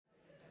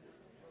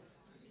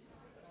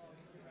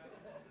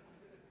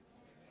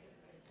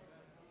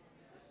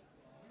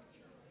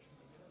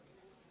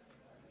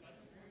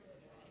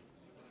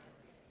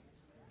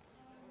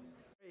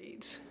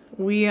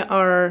We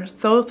are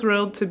so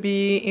thrilled to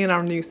be in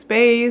our new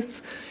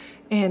space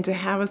and to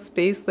have a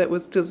space that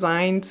was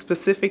designed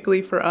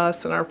specifically for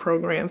us and our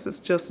programs. It's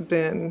just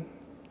been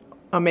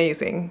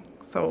amazing.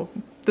 So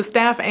the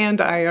staff and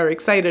I are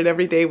excited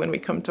every day when we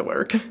come to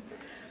work.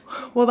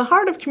 Well, the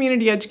heart of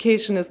community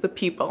education is the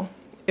people.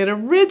 It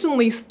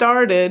originally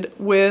started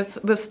with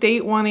the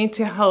state wanting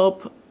to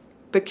help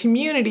the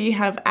community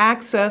have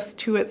access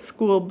to its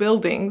school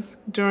buildings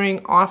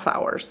during off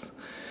hours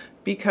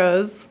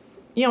because,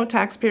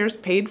 taxpayers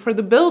paid for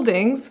the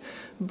buildings,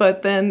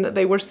 but then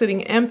they were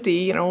sitting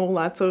empty,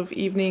 lots of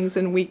evenings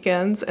and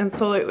weekends. And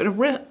so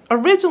it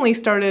originally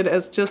started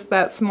as just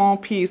that small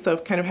piece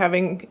of kind of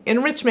having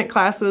enrichment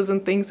classes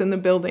and things in the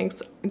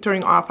buildings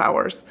during off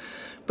hours.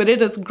 But it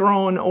has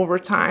grown over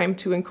time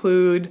to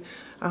include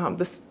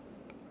the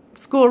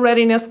school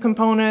readiness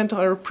component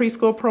or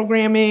preschool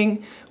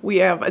programming. We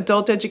have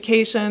adult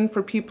education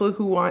for people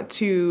who want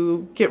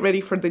to get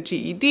ready for the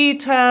GED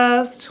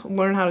test,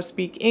 learn how to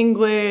speak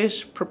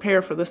English,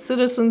 prepare for the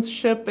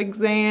citizenship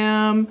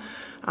exam,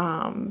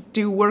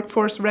 do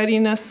workforce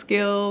readiness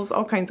skills,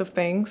 all kinds of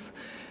things.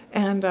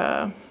 And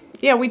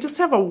we just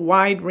have a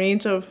wide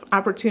range of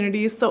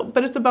opportunities.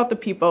 But it's about the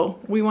people.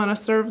 We want to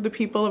serve the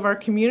people of our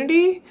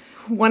community.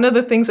 One of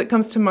the things that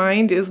comes to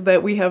mind is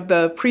that we have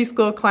the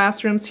preschool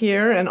classrooms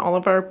here, and all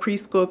of our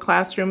preschool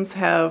classrooms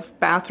have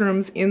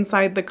bathrooms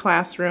inside the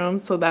classroom,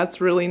 so that's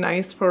really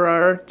nice for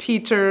our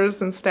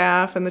teachers and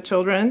staff and the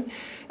children.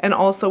 And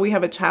also we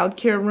have a child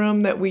care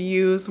room that we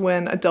use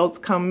when adults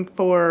come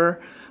for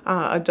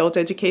adult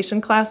education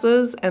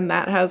classes, and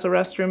that has a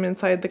restroom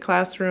inside the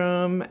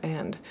classroom.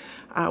 And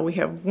we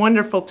have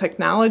wonderful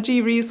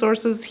technology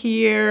resources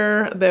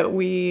here that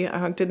we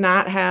did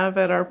not have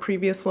at our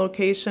previous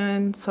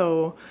location,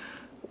 so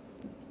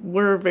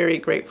we're very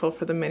grateful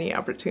for the many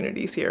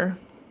opportunities here.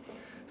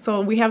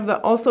 So we have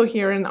also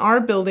here in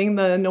our building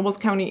the Nobles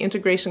County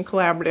Integration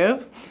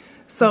Collaborative.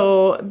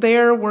 So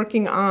they're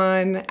working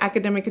on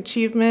academic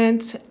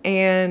achievement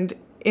and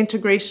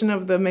integration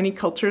of the many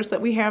cultures that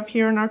we have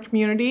here in our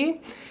community,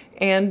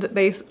 and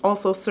they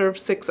also serve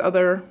six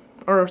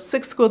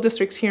school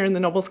districts here in the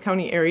Nobles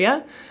County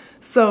area.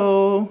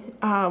 So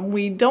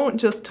we don't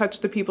just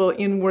touch the people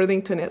in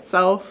Worthington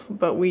itself,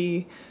 but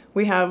we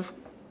have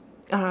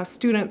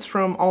students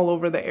from all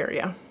over the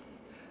area.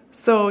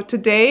 So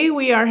today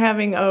we are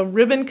having a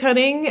ribbon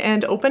cutting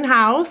and open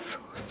house.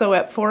 So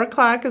at 4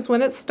 o'clock is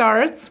when it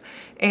starts,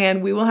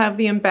 and we will have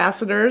the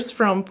ambassadors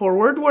from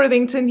Forward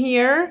Worthington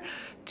here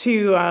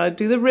to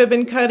do the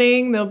ribbon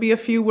cutting. There'll be a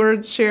few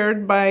words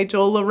shared by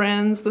Joel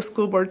Lorenz, the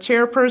school board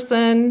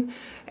chairperson.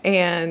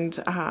 And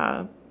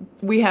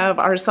we have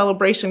our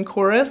celebration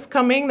chorus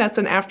coming. That's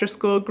an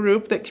after-school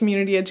group that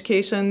community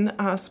education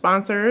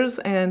sponsors,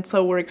 and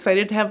so we're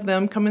excited to have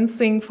them come and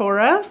sing for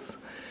us.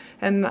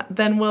 And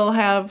then we'll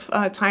have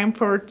time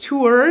for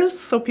tours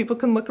so people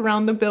can look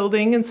around the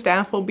building, and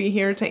staff will be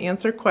here to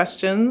answer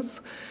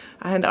questions.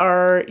 And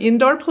our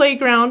indoor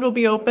playground will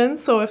be open,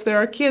 so if there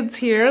are kids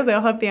here,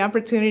 they'll have the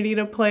opportunity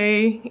to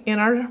play in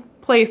our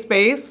play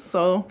space.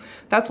 So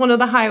that's one of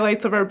the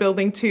highlights of our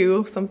building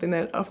too, something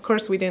that of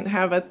course we didn't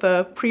have at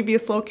the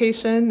previous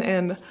location,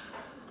 and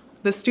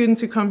the students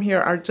who come here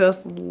are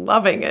just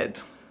loving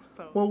it.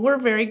 Well, we're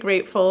very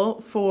grateful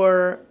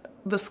for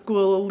the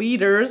school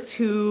leaders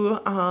who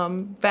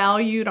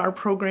valued our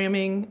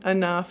programming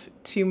enough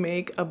to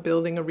make a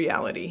building a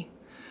reality.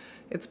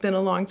 It's been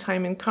a long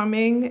time in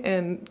coming,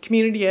 and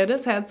Community Ed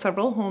has had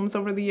several homes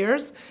over the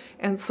years,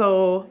 and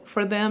so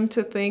for them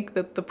to think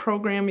that the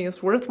program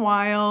is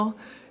worthwhile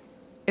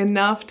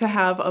enough to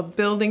have a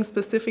building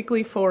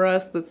specifically for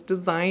us that's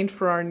designed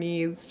for our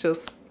needs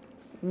just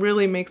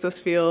really makes us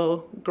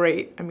feel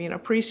great.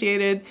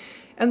 Appreciated.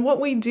 And what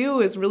we do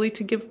is really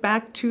to give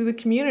back to the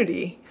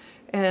community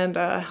and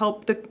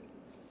help the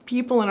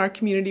people in our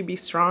community be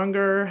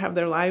stronger, have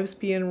their lives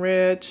be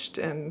enriched,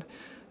 and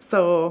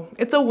so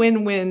it's a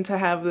win-win to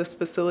have this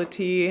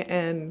facility,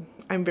 and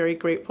I'm very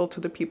grateful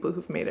to the people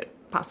who've made it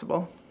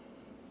possible.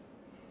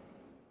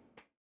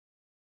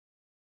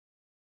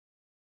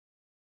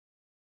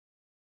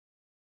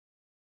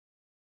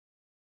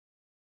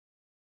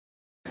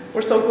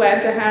 We're so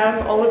glad to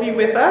have all of you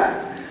with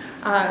us.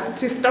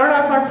 To start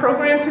off our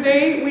program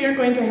today, we are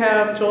going to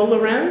have Joel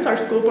Lorenz, our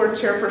school board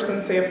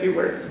chairperson, say a few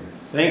words.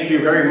 Thank you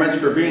very much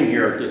for being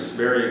here at this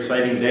very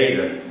exciting day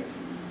to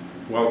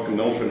welcome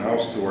the open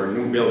house to our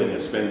new building.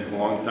 It's been a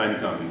long time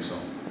coming. So,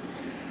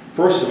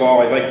 first of all,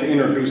 I'd like to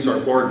introduce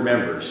our board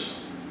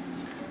members.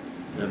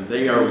 And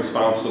they are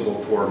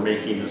responsible for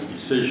making this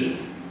decision,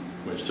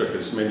 which took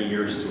us many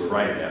years to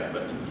arrive at.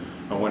 But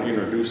I want to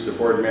introduce the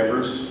board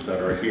members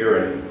that are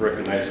here and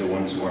recognize the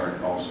ones who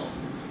aren't also.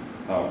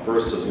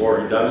 First is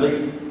Lori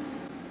Dudley.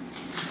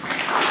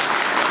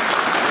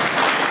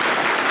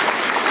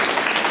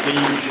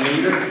 Steve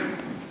Schneider.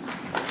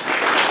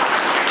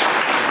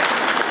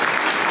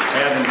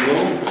 Adam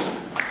Bloom.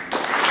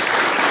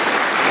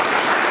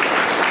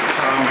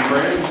 Tom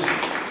Prince.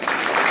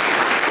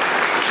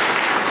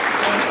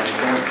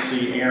 I don't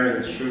see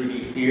Erin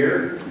Schutte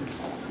here,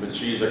 but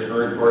she's a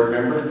current board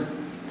member.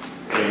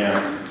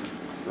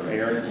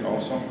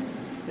 also.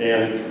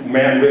 And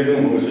Matt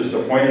Whitman, who was just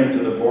appointed to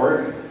the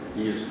board,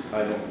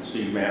 I don't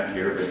see Matt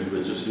here, but he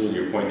was just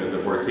newly appointed to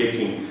the board,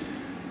 taking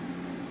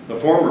the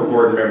former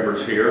board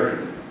members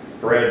here.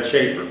 Brad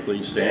Schaefer,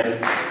 please stand.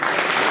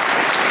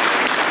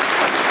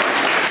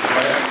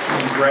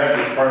 Brad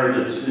is part of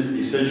the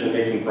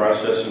decision-making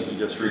process, and he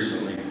just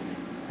recently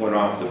went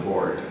off the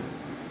board.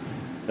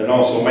 And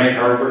also Mike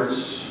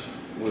Harberts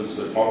was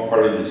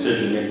part of the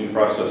decision-making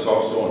process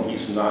also, and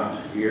he's not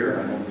here,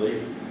 I don't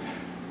believe.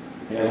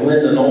 And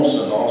Lyndon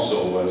Olson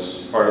also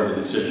was part of the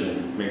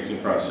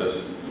decision-making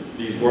process.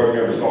 These board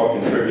members all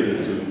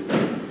contributed to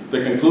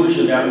the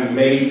conclusion that we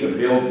made to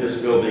build this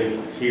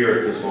building here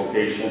at this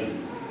location.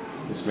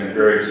 It's been a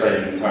very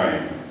exciting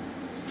time.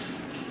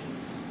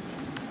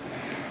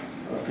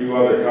 A few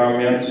other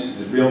comments.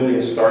 The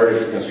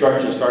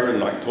construction started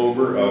in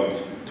October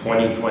of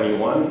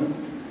 2021.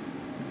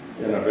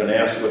 And I've been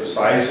asked what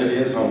size it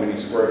is, how many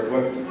square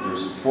foot.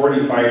 There's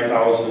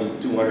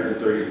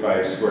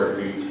 45,235 square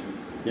feet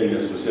in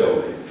this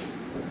facility.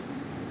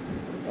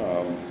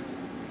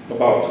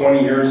 About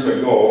 20 years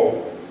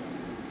ago,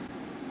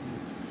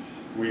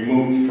 we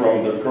moved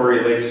from the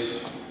Prairie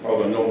Lakes out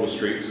of Noble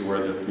Streets,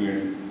 where the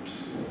community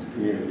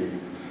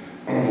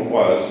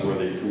was, where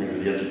the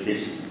community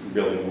education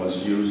building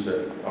was used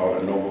out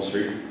on Noble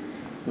Street.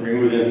 We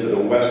moved into the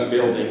west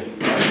building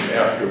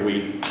after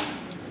we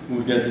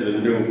moved into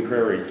the new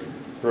Prairie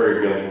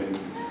building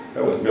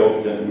that was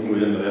built, and we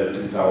moved into that in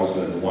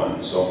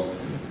 2001. So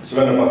it's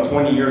been about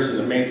 20 years in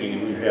the making,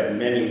 and we've had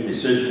many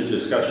decisions,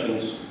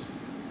 discussions,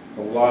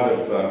 a lot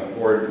of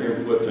board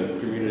input and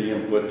community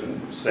input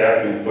and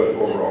staff input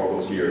over all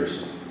those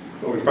years.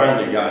 But we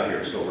finally got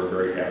here, so we're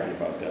very happy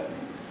about that.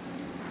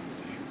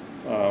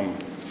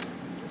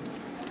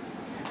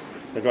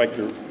 I'd like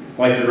to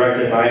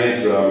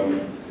recognize a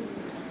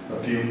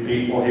few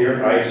people here.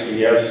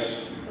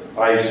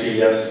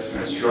 ICS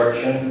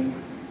Construction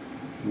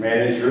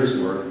managers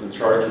who are in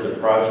charge of the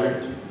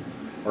project.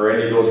 Are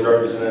any of those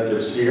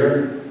representatives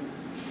here?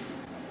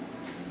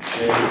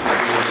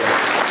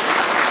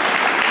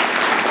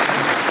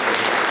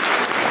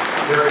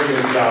 Very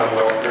good job,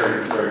 well,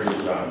 very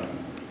good job.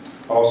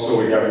 Also,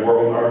 we have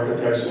World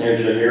Architects and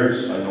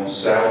Engineers. I know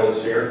Sal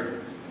is here.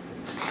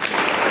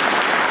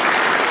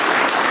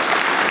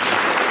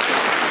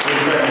 We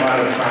spent a lot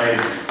of time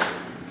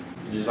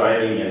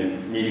designing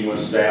and meeting with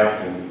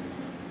staff, and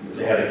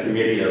they had a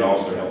committee that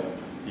also helped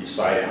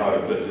decide how to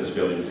put this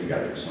building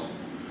together. So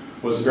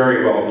it was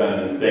very well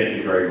done, and thank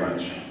you very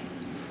much.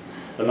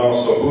 And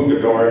also,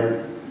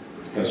 Hoogadorn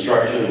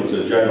Construction was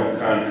a general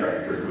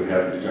contractor. We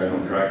have the general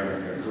contractor here.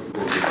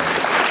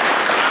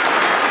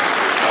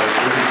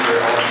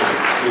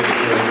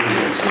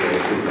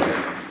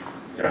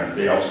 Yeah,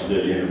 they also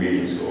did the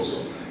intermediate school,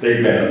 so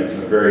they've been a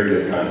very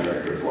good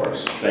contractor for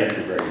us. Thank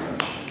you very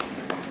much.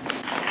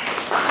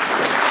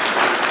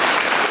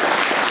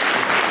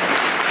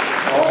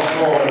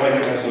 Also, I'd like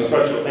to have some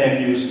special thank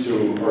yous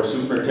to our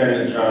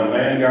superintendent, John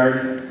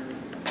Landgard.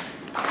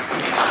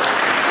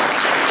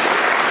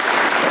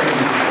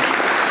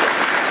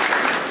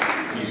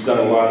 He's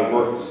done a lot of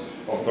work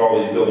with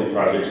all these building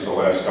projects the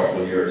last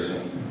couple of years.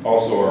 And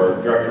also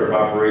our Director of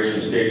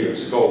Operations, David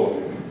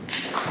Skog.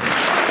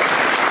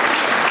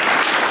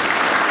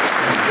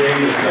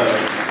 David has done a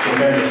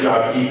tremendous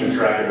job keeping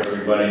track of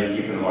everybody and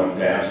keeping them on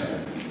task.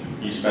 And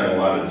he spent a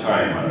lot of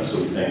time on it,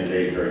 so we thank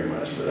Dave very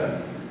much for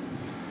that.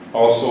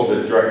 Also,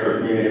 the Director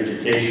of Community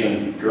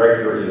Education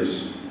Director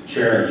is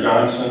Sharon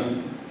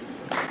Johnson.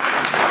 She's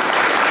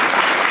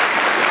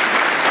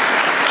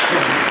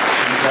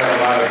had a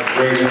lot of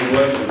great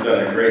input and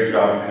done a great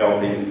job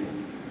helping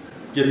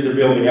get the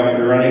building up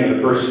and running.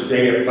 The first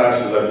day of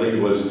classes, I believe,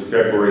 was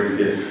February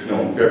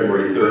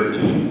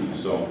 13th.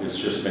 So it's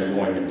just been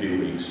going a few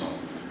weeks. So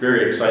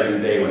very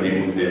exciting day when they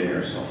moved in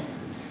here. So,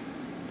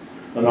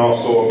 and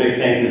also a big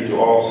thank you to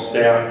all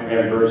staff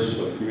members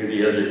of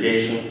community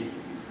education.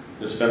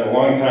 It's been a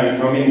long time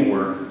coming.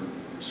 We're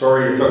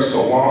sorry it took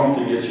so long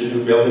to get your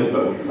new building,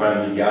 but we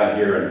finally got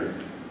here, and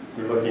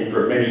we're looking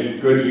for many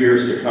good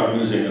years to come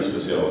using this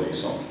facility.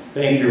 So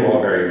thank you all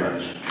very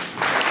much.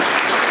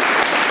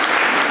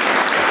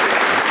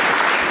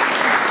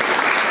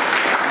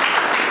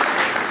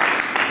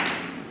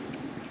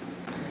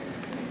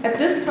 At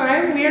this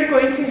time, we are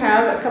going to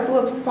have a couple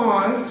of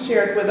songs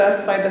shared with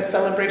us by the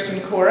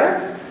Celebration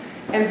Chorus,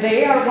 and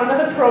they are one of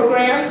the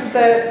programs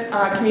that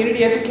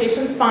community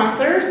education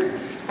sponsors.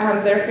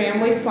 Their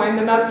families signed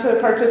them up to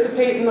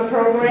participate in the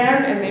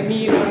program, and they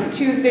meet on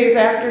Tuesdays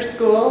after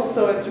school,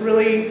 so it's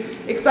really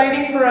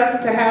exciting for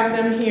us to have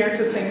them here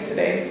to sing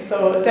today.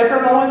 So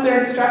Deborah Moe is their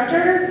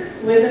instructor,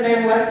 Linda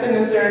Van Weston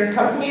is their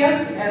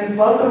accompanist, and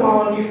welcome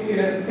all of you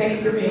students. Thanks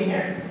for being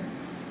here.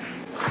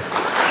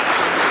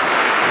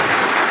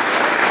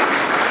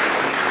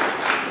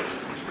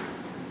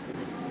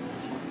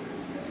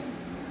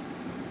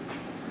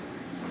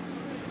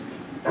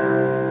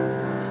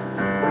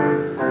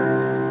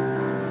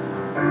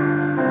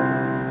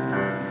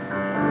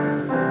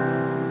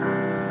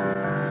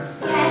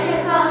 Catch a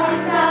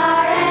falling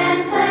star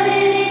and put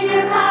it in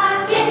your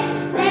pocket.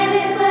 Slam it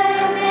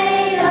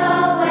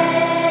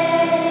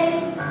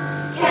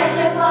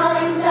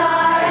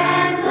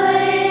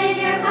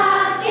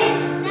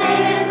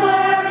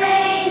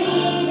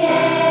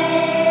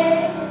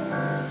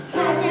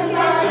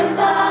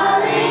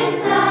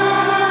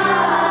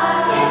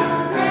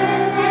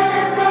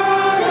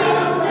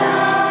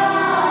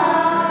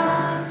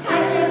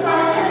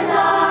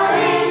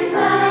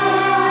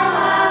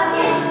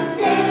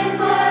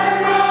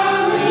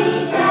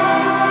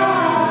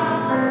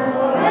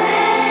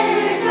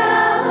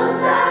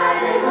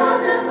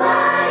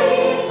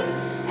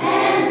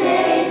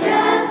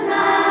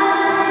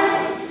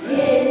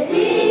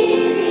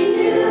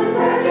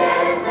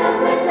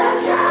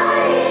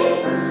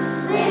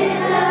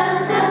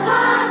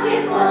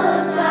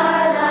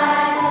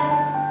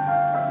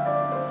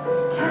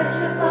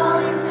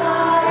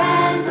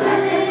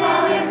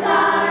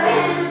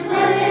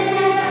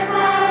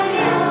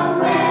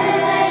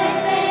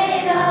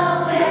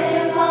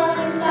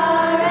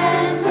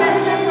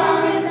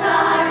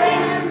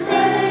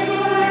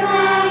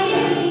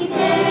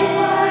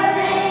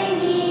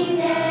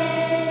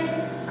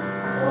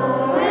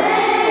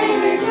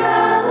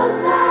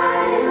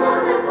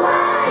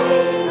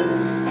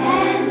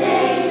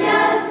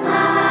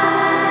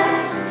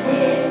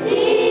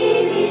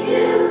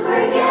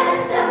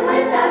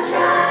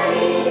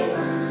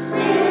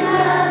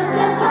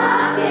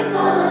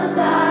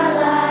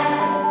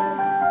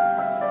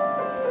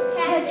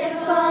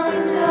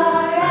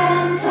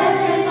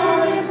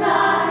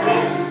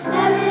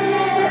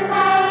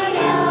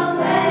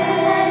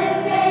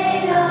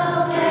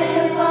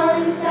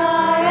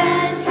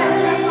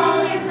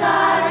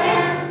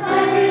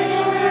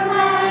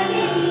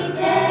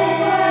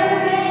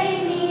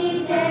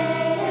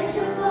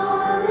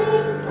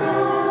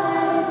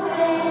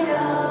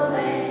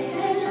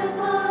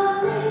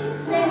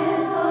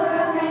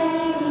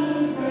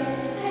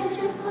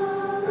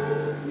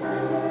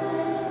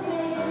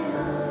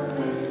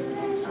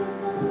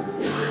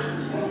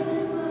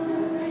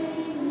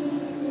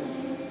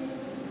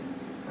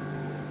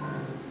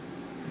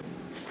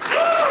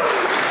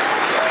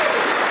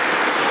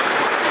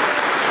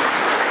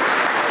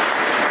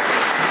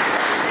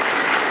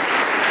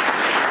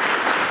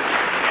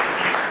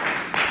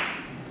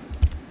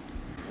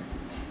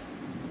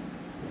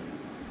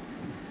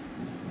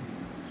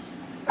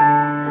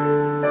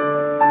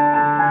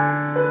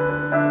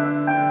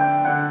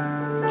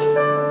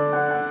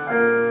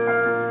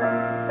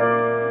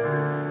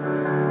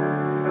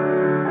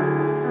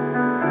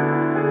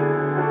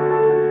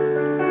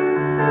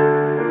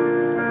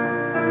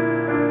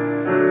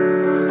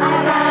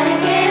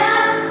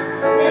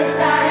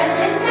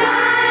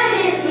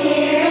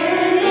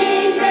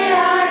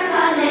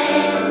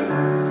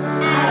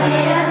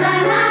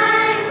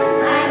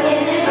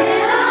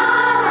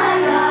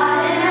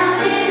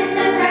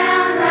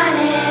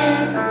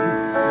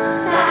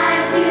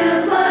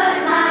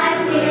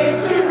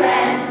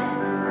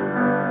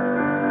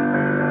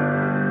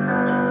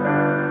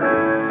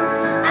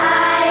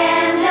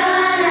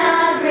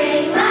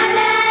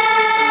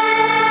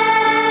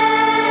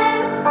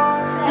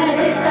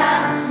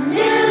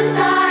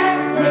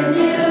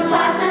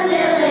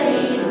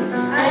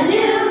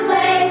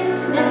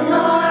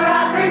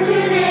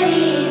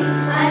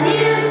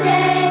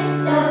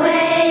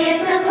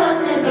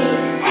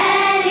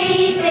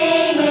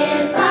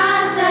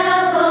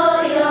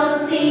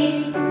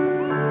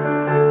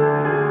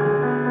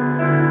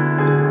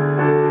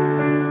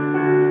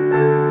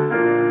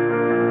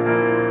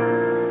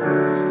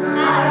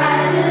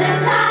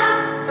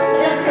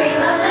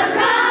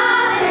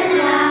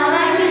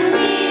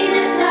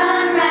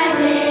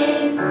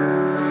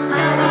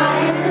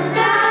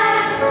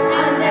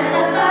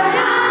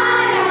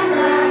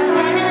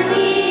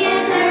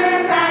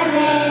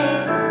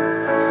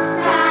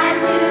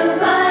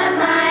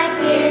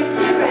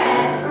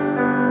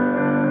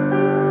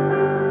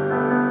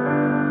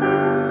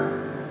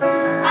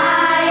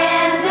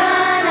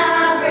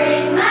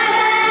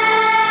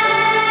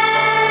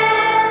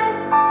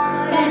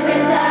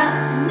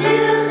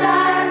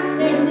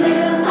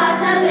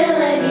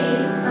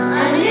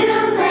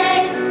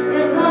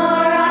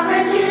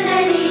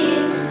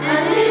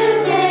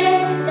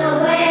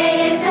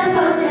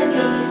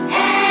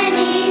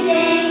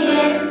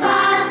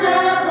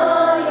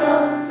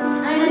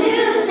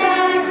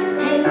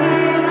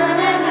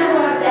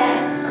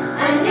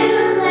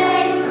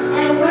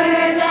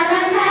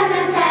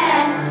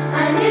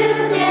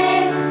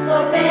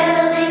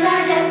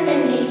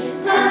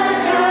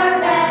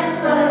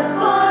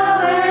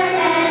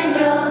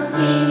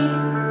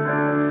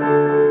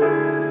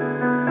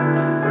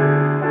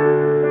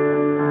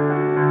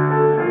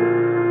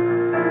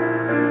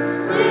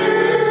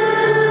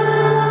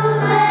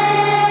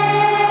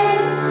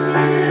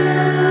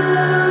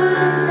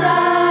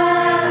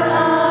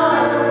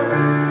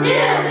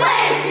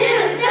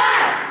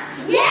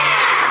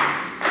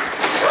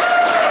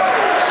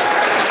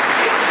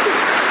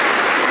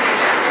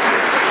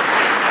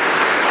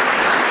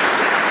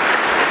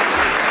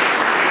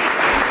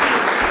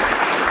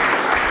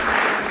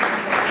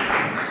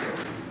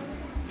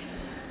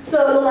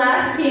So the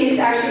last piece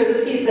actually was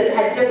a piece that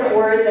had different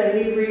words, and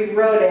we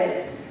rewrote it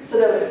so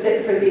that it would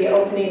fit for the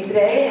opening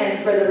today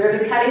and for the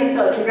ribbon cutting.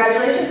 So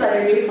congratulations on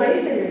your new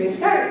place and your new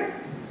start.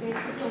 Thank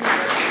you so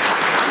much.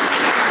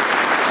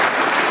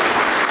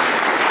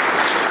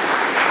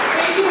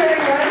 Thank you,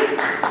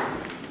 everyone.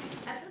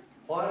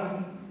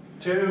 1,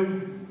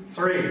 2,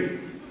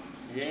 3.